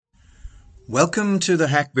Welcome to the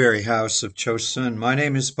Hackberry House of Chosun. My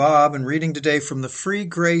name is Bob, and reading today from the Free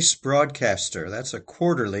Grace Broadcaster. That's a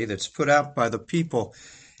quarterly that's put out by the people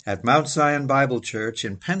at Mount Zion Bible Church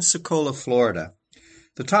in Pensacola, Florida.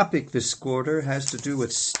 The topic this quarter has to do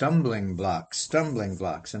with stumbling blocks.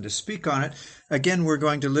 And to speak on it, again, we're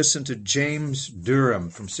going to listen to James Durham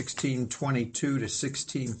from 1622 to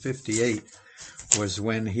 1658 was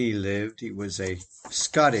when he lived. He was a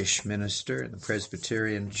Scottish minister in the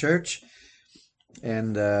Presbyterian Church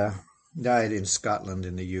and died in Scotland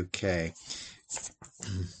in the UK.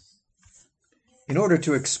 In order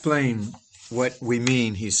to explain what we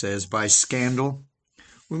mean, he says, by scandal,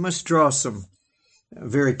 we must draw some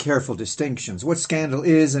very careful distinctions. What scandal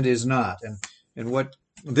is and is not, and what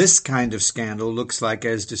this kind of scandal looks like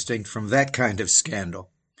as distinct from that kind of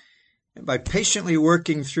scandal. And by patiently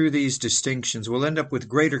working through these distinctions, we'll end up with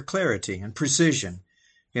greater clarity and precision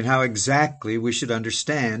in how exactly we should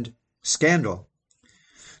understand scandal.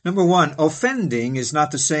 Number one, offending is not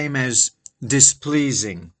the same as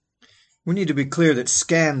displeasing. We need to be clear that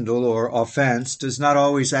scandal or offense does not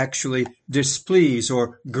always actually displease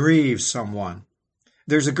or grieve someone.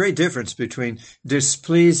 There's a great difference between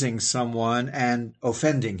displeasing someone and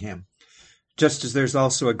offending him, just as there's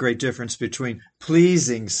also a great difference between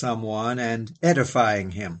pleasing someone and edifying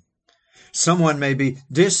him. Someone may be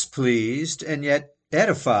displeased and yet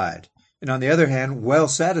edified, and on the other hand, well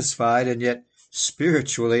satisfied and yet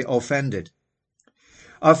spiritually offended.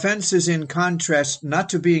 Offense is in contrast not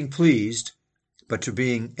to being pleased, but to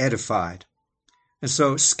being edified. And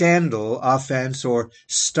so scandal, offense, or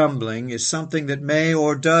stumbling is something that may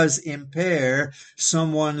or does impair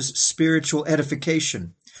someone's spiritual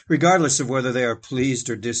edification, regardless of whether they are pleased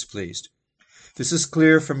or displeased. This is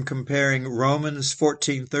clear from comparing Romans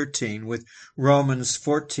 14:13 with Romans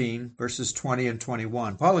 14, verses 20 and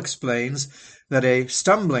 21. Paul explains that a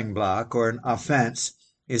stumbling block or an offense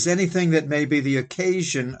is anything that may be the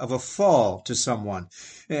occasion of a fall to someone,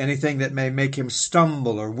 anything that may make him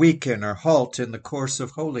stumble or weaken or halt in the course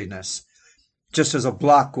of holiness, just as a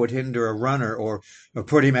block would hinder a runner or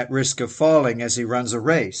put him at risk of falling as he runs a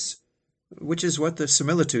race, which is what the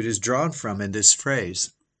similitude is drawn from in this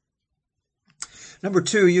phrase. Number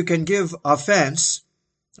two, you can give offense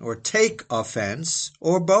or take offense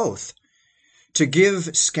or both. To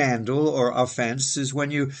give scandal or offense is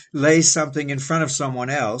when you lay something in front of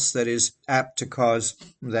someone else that is apt to cause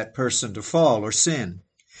that person to fall or sin,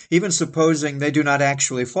 even supposing they do not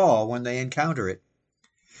actually fall when they encounter it.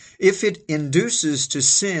 If it induces to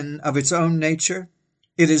sin of its own nature,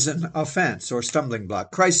 it is an offense or stumbling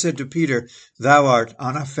block. Christ said to Peter, "Thou art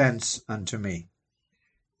an offense unto me."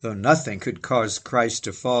 Though nothing could cause Christ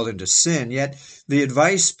to fall into sin, yet the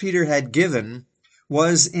advice Peter had given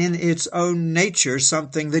was in its own nature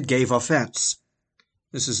something that gave offense.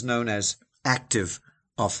 This is known as active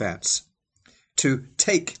offense. To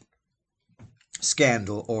take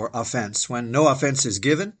scandal or offense when no offense is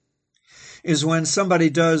given is when somebody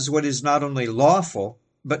does what is not only lawful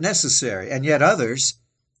but necessary, and yet others,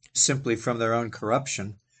 simply from their own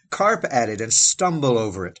corruption, carp at it and stumble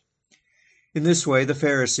over it. In this way, the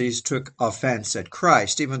Pharisees took offense at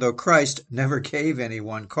Christ, even though Christ never gave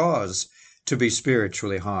anyone cause to be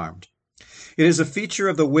spiritually harmed. It is a feature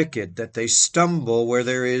of the wicked that they stumble where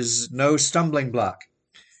there is no stumbling block.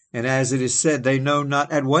 And as it is said, they know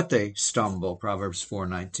not at what they stumble, Proverbs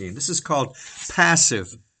 4:19. This is called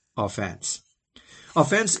passive offense.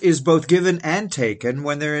 Offense is both given and taken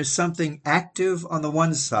when there is something active on the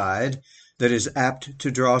one side that is apt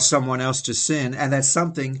to draw someone else to sin, and that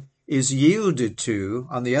something is yielded to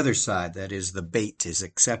on the other side, that is, the bait is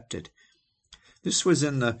accepted. This was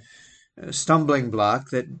in the stumbling block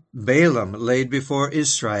that Balaam laid before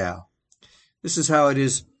Israel. This is how it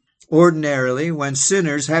is ordinarily when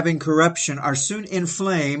sinners having corruption are soon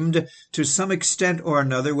inflamed to some extent or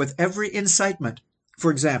another with every incitement. For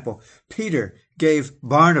example, Peter gave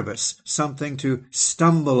Barnabas something to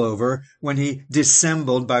stumble over when he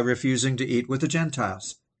dissembled by refusing to eat with the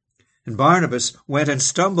Gentiles. And Barnabas went and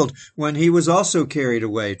stumbled when he was also carried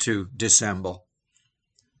away to dissemble.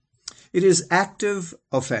 It is active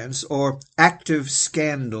offense or active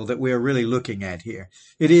scandal that we are really looking at here.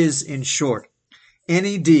 It is, in short,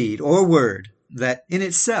 any deed or word that in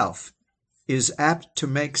itself is apt to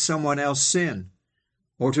make someone else sin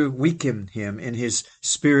or to weaken him in his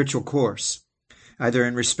spiritual course, either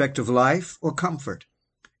in respect of life or comfort,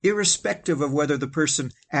 irrespective of whether the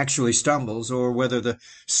person actually stumbles or whether the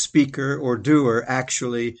speaker or doer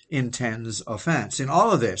actually intends offense. In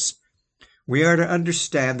all of this, we are to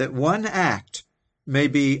understand that one act may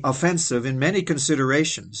be offensive in many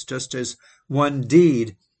considerations, just as one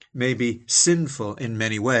deed may be sinful in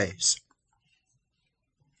many ways.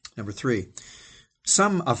 Number 3,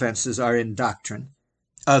 some offenses are in doctrine,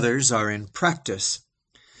 others are in practice.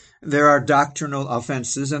 There are doctrinal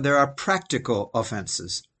offenses and there are practical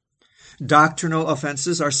offenses. Doctrinal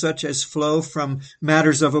offenses are such as flow from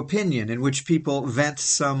matters of opinion in which people vent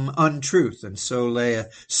some untruth and so lay a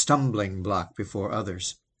stumbling block before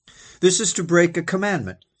others. This is to break a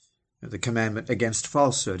commandment, the commandment against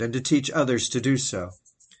falsehood, and to teach others to do so.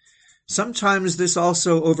 Sometimes this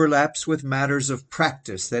also overlaps with matters of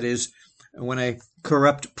practice, that is, when a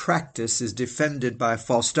corrupt practice is defended by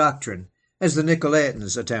false doctrine, as the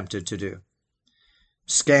Nicolaitans attempted to do.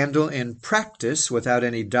 Scandal in practice without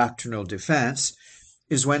any doctrinal defense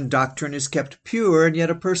is when doctrine is kept pure and yet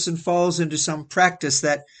a person falls into some practice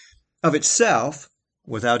that of itself,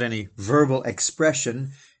 without any verbal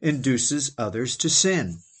expression, induces others to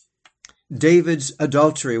sin. David's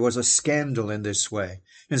adultery was a scandal in this way,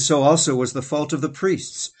 and so also was the fault of the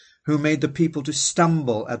priests, who made the people to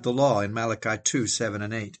stumble at the law in Malachi 2, 7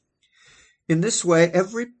 and 8. In this way,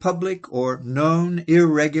 every public or known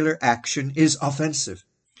irregular action is offensive,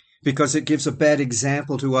 because it gives a bad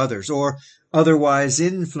example to others, or otherwise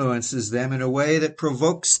influences them in a way that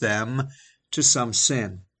provokes them to some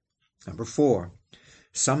sin. Number 4,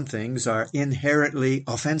 some things are inherently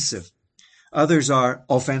offensive. Others are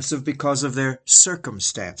offensive because of their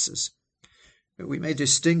circumstances. We may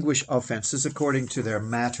distinguish offenses according to their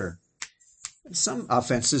matter. Some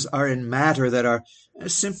offenses are in matter that are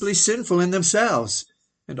simply sinful in themselves,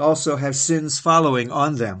 and also have sins following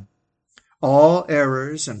on them. All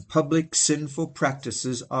errors and public sinful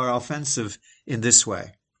practices are offensive in this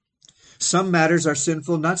way. Some matters are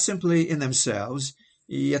sinful not simply in themselves,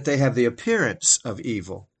 yet they have the appearance of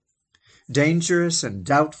evil. Dangerous and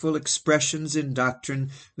doubtful expressions in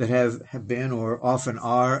doctrine that have been or often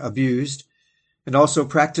are abused, and also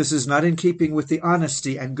practices not in keeping with the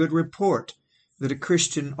honesty and good report that a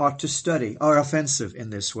Christian ought to study, are offensive in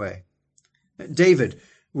this way. David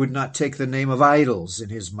would not take the name of idols in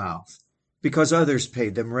his mouth, because others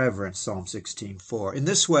paid them reverence, Psalm 16:4. In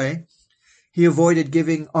this way, he avoided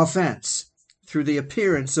giving offense through the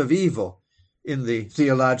appearance of evil in the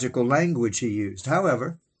theological language he used.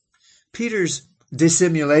 However, Peter's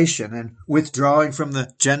dissimulation and withdrawing from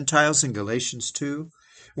the Gentiles in Galatians 2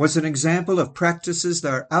 was an example of practices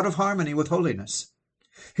that are out of harmony with holiness.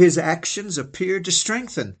 His actions appeared to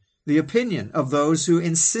strengthen the opinion of those who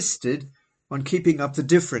insisted on keeping up the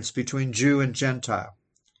difference between Jew and Gentile.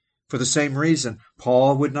 For the same reason,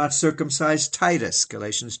 Paul would not circumcise Titus,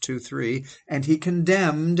 Galatians 2:3, and he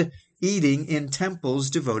condemned eating in temples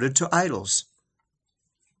devoted to idols.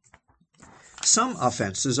 Some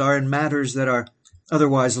offenses are in matters that are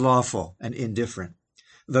otherwise lawful and indifferent,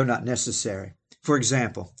 though not necessary. For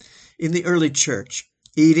example, in the early church,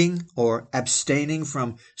 eating or abstaining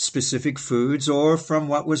from specific foods or from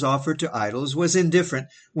what was offered to idols was indifferent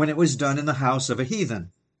when it was done in the house of a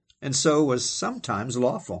heathen, and so was sometimes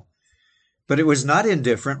lawful. But it was not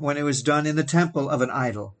indifferent when it was done in the temple of an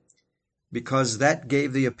idol, because that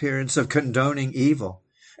gave the appearance of condoning evil,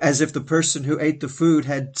 as if the person who ate the food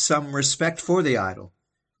had some respect for the idol.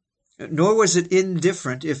 Nor was it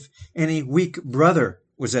indifferent if any weak brother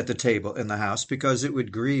was at the table in the house, because it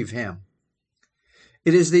would grieve him.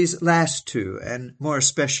 It is these last two, and more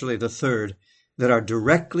especially the third, that are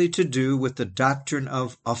directly to do with the doctrine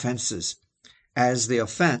of offenses, as the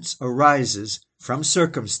offense arises from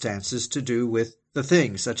circumstances to do with the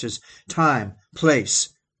thing, such as time, place,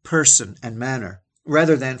 person, and manner,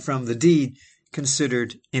 rather than from the deed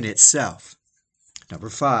considered in itself. Number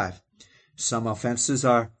 5, some offenses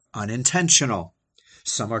are unintentional.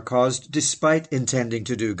 Some are caused despite intending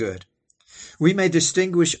to do good. We may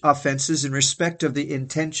distinguish offenses in respect of the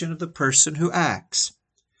intention of the person who acts.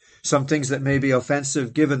 Some things that may be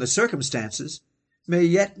offensive given the circumstances may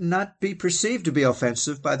yet not be perceived to be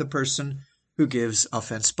offensive by the person who gives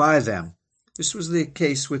offense by them. This was the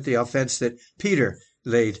case with the offense that Peter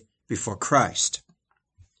laid before Christ.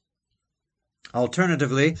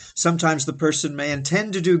 Alternatively, sometimes the person may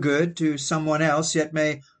intend to do good to someone else, yet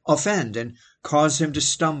may offend and cause him to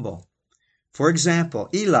stumble. For example,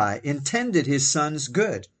 Eli intended his sons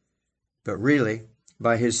good, but really,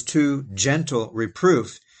 by his too gentle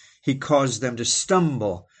reproof, he caused them to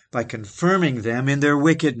stumble by confirming them in their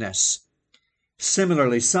wickedness.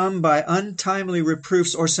 Similarly, some by untimely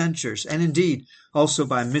reproofs or censures, and indeed also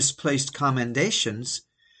by misplaced commendations,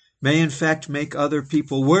 may in fact make other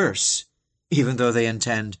people worse, even though they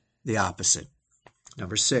intend the opposite.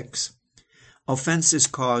 Number 6, offense is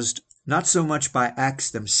caused not so much by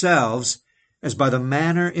acts themselves as by the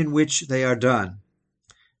manner in which they are done.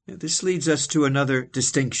 This leads us to another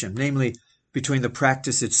distinction, namely between the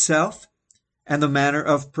practice itself and the manner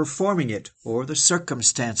of performing it, or the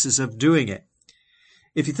circumstances of doing it.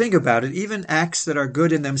 If you think about it, even acts that are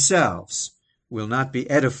good in themselves will not be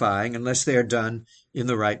edifying unless they are done in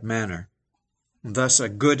the right manner. Thus, a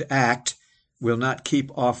good act will not keep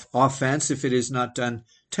off offense if it is not done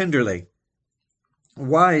tenderly,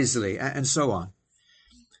 wisely, and so on.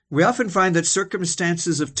 We often find that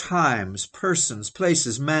circumstances of times, persons,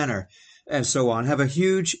 places, manner, and so on have a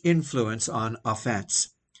huge influence on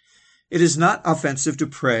offense. It is not offensive to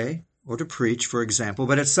pray or to preach, for example,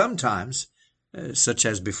 but at some times, such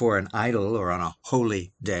as before an idol or on a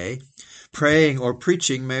holy day, praying or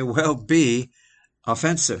preaching may well be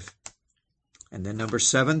offensive. And then number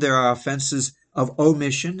 7, there are offenses of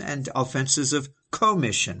omission and offenses of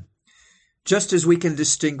commission. Just as we can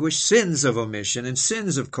distinguish sins of omission and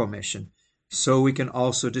sins of commission, so we can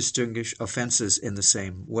also distinguish offenses in the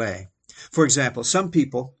same way. For example, some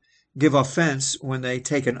people give offense when they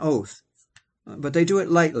take an oath, but they do it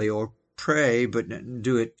lightly, or pray but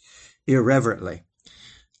do it irreverently.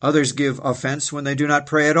 Others give offense when they do not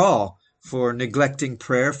pray at all, for neglecting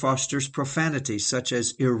prayer fosters profanity, such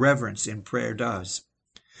as irreverence in prayer does.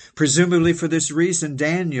 Presumably for this reason,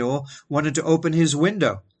 Daniel wanted to open his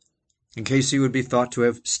window, in case he would be thought to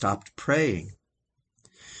have stopped praying.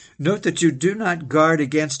 Note that you do not guard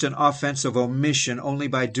against an offense of omission only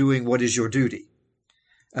by doing what is your duty,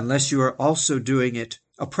 unless you are also doing it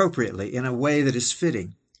appropriately in a way that is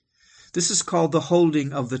fitting. This is called the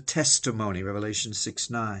holding of the testimony, Revelation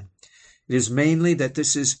 6:9. It is mainly that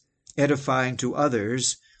this is edifying to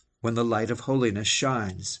others when the light of holiness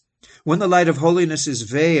shines. When the light of holiness is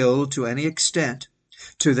veiled to any extent,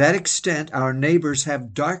 to that extent our neighbors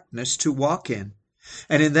have darkness to walk in.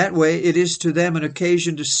 And in that way it is to them an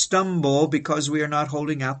occasion to stumble because we are not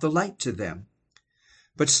holding out the light to them.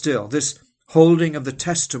 But still, this holding of the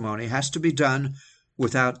testimony has to be done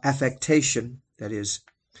without affectation, that is,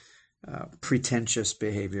 pretentious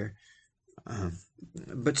behavior.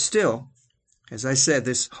 But still, as I said,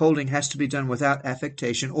 this holding has to be done without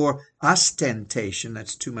affectation or ostentation,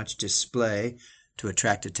 that's too much display to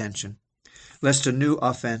attract attention, lest a new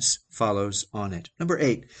offense follows on it. Number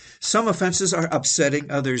 8, some offenses are upsetting,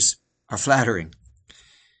 others are flattering.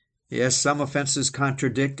 Yes, some offenses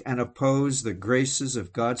contradict and oppose the graces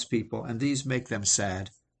of God's people, and these make them sad.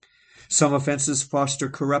 Some offenses foster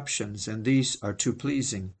corruptions, and these are too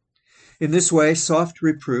pleasing. In this way, soft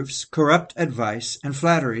reproofs, corrupt advice, and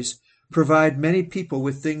flatteries provide many people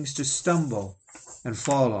with things to stumble and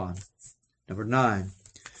fall on. Number 9,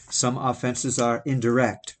 some offenses are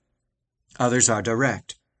indirect, others are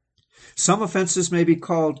direct. Some offenses may be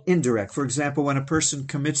called indirect, for example, when a person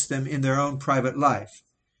commits them in their own private life,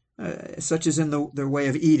 such as in their way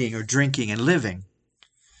of eating or drinking and living.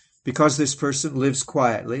 Because this person lives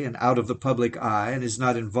quietly and out of the public eye and is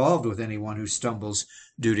not involved with anyone who stumbles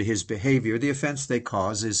due to his behavior, the offense they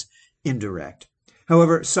cause is indirect.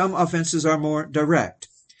 However, some offenses are more direct.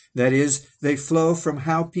 That is, they flow from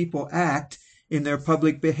how people act in their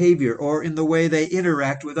public behavior or in the way they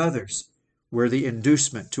interact with others, where the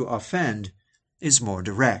inducement to offend is more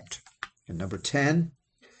direct. And number 10,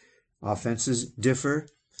 offenses differ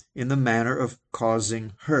in the manner of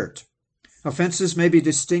causing hurt. Offenses may be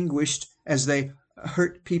distinguished as they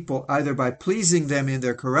hurt people either by pleasing them in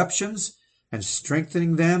their corruptions and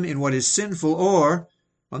strengthening them in what is sinful, or,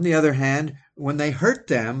 on the other hand, when they hurt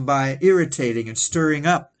them by irritating and stirring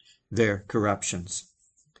up their corruptions.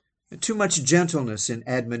 Too much gentleness in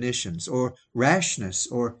admonitions, or rashness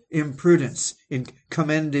or imprudence in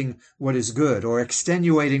commending what is good, or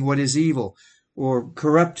extenuating what is evil, or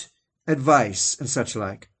corrupt advice and such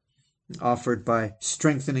like, offered by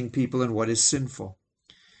strengthening people in what is sinful.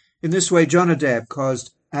 In this way, Jonadab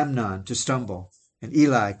caused Amnon to stumble, and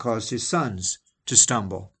Eli caused his sons to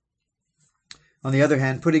stumble. On the other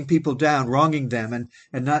hand, putting people down, wronging them, and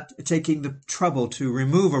not taking the trouble to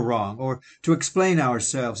remove a wrong or to explain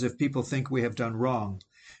ourselves if people think we have done wrong,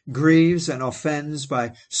 grieves and offends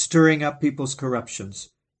by stirring up people's corruptions.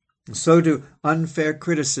 And so do unfair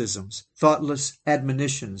criticisms, thoughtless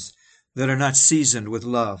admonitions that are not seasoned with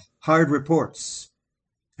love, hard reports,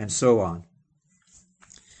 and so on.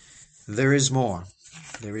 There is more.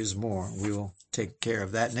 There is more. We will take care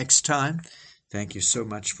of that next time. Thank you so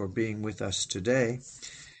much for being with us today.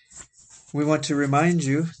 We want to remind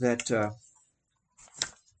you that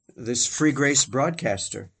this Free Grace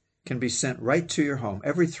Broadcaster can be sent right to your home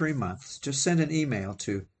every 3 months. Just send an email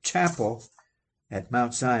to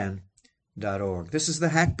chapel@mountzion.org. This is the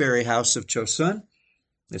Hackberry House of Chosun.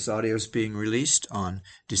 This audio is being released on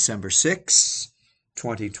December 6,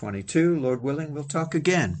 2022. Lord willing, we'll talk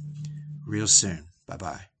again real soon.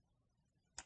 Bye-bye.